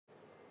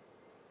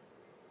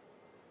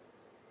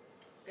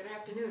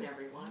afternoon,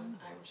 everyone.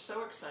 I'm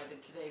so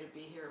excited today to be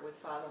here with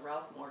Father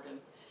Ralph Morgan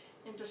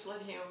and just let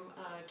him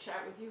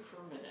chat with you for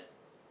a minute.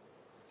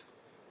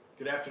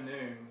 Good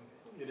afternoon.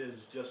 It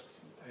is just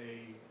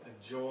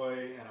a joy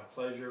and a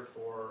pleasure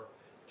for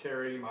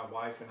Terry, my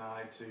wife, and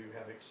I to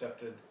have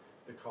accepted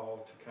the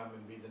call to come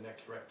and be the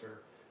next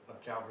rector of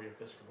Calvary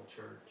Episcopal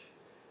Church.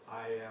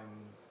 I am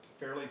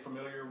fairly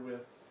familiar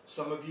with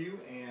some of you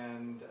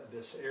and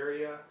this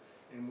area,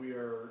 and we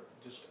are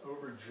just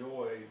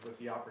overjoyed with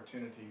the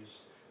opportunities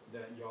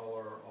that y'all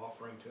are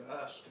offering to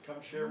us to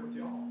come share with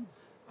y'all.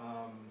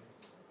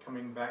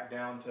 Coming back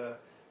down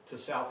to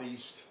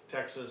Southeast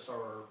Texas,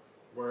 or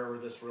wherever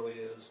this really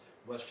is,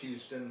 West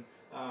Houston,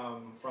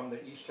 from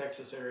the East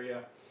Texas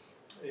area,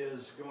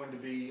 is going to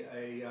be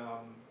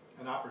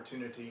an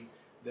opportunity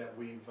that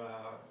we've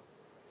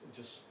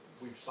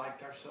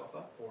psyched ourselves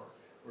up for.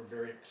 We're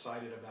very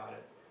excited about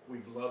it.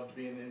 We've loved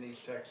being in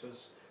East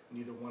Texas.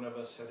 Neither one of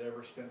us had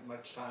ever spent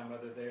much time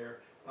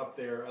up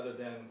there other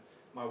than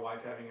my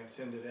wife having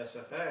attended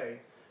SFA.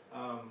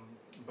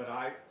 But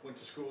I went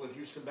to school at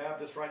Houston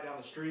Baptist right down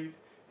the street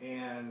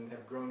and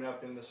have grown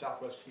up in the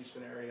Southwest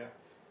Houston area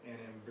and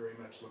am very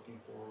much looking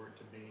forward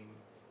to being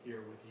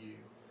here with you.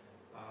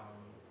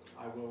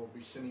 I will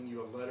be sending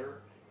you a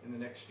letter in the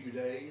next few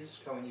days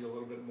telling you a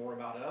little bit more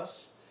about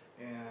us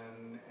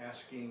and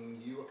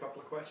asking you a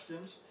couple of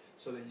questions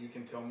so that you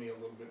can tell me a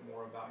little bit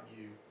more about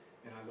you.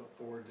 And I look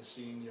forward to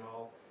seeing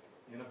y'all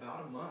in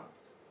about a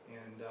month,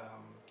 and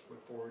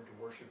look forward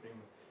to worshiping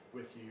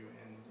with you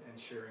and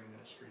sharing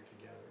ministry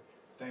together.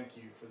 Thank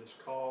you for this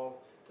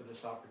call, for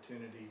this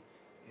opportunity,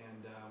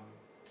 and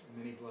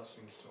many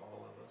blessings to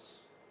all of us.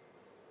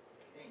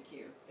 Thank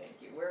you.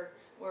 Thank you.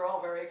 We're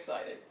all very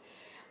excited.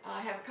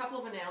 I have a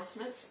couple of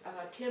announcements.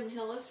 Tim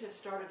Hillis has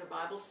started a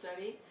Bible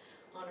study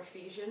on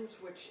Ephesians,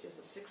 which is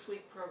a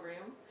 6-week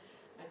program.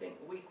 I think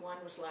week 1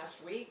 was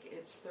last week.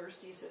 It's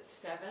Thursdays at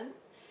 7.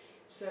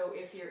 So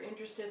if you're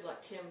interested,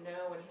 let Tim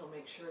know and he'll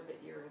make sure that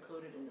you're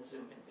included in the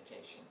Zoom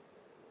invitation.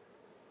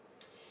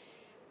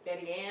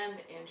 Betty Ann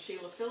and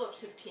Sheila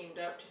Phillips have teamed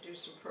up to do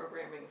some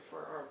programming for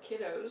our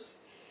kiddos.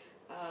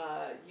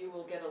 You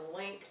will get a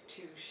link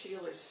to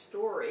Sheila's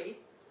story,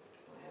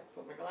 I have to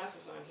put my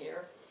glasses on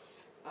here,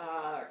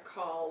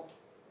 called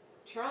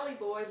Charlie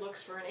Boy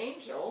Looks for an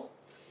Angel,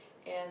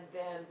 and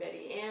then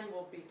Betty Ann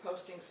will be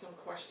posting some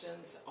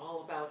questions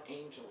all about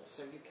angels,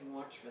 so you can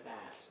watch for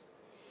that.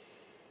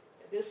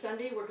 This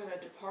Sunday we're going to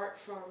depart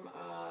from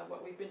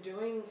what we've been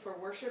doing for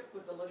worship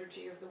with the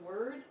Liturgy of the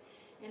Word,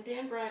 and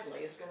Dan Bradley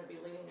is going to be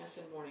leading us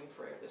in morning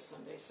prayer this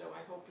Sunday, so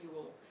I hope you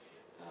will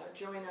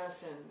join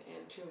us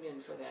and tune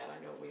in for that.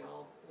 I know we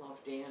all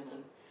love Dan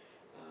and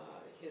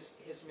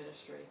his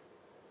ministry.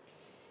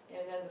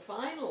 And then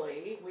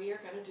finally, we are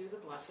going to do the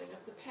blessing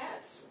of the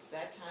pets. It's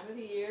that time of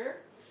the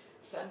year,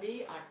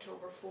 Sunday,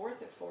 October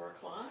 4th at 4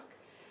 o'clock.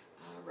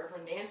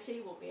 Reverend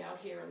Nancy will be out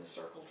here in the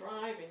Circle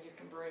Drive, and you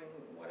can bring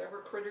whatever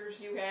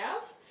critters you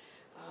have.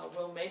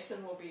 Will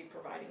Mason will be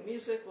providing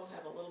music. We'll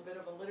have a little bit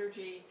of a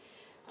liturgy.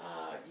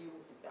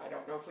 I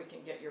don't know if we can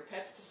get your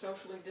pets to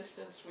socially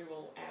distance. We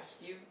will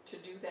ask you to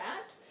do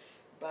that.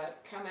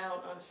 But come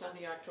out on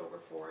Sunday, October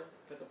 4th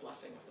for the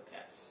blessing of the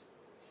pets.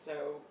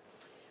 So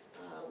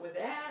with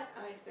that,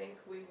 I think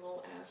we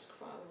will ask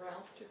Father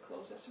Ralph to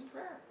close us in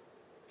prayer.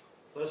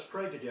 Let us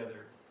pray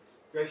together.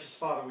 Gracious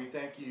Father, we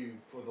thank you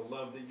for the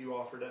love that you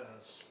offer to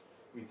us.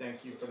 We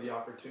thank you for the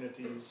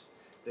opportunities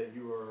that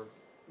you are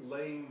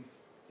laying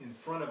in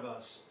front of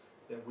us,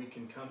 that we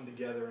can come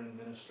together and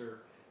minister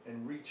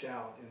and reach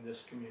out in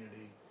this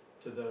community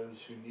to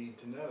those who need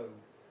to know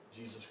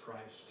Jesus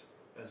Christ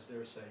as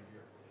their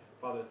Savior.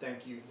 Father,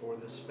 thank you for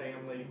this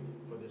family,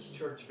 for this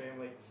church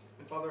family.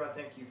 And Father, I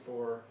thank you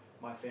for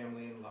my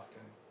family in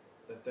Lufkin,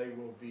 that they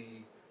will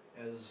be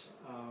as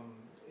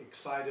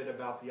excited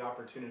about the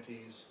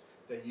opportunities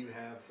that you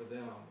have for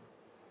them.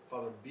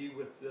 Father, be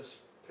with this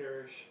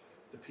parish,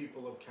 the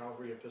people of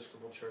Calvary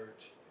Episcopal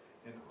Church,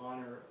 and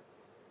honor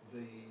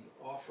the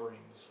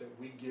offerings that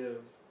we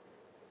give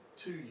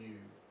to you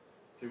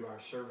through our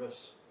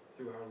service,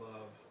 through our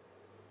love,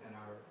 and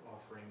our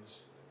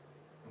offerings.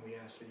 And we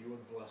ask that you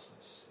would bless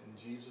us in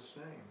Jesus'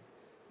 name.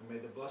 And may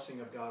the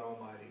blessing of God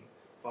Almighty,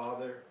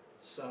 Father,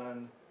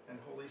 Son, and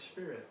Holy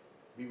Spirit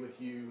be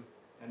with you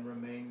and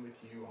remain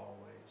with you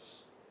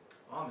always.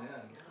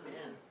 Amen.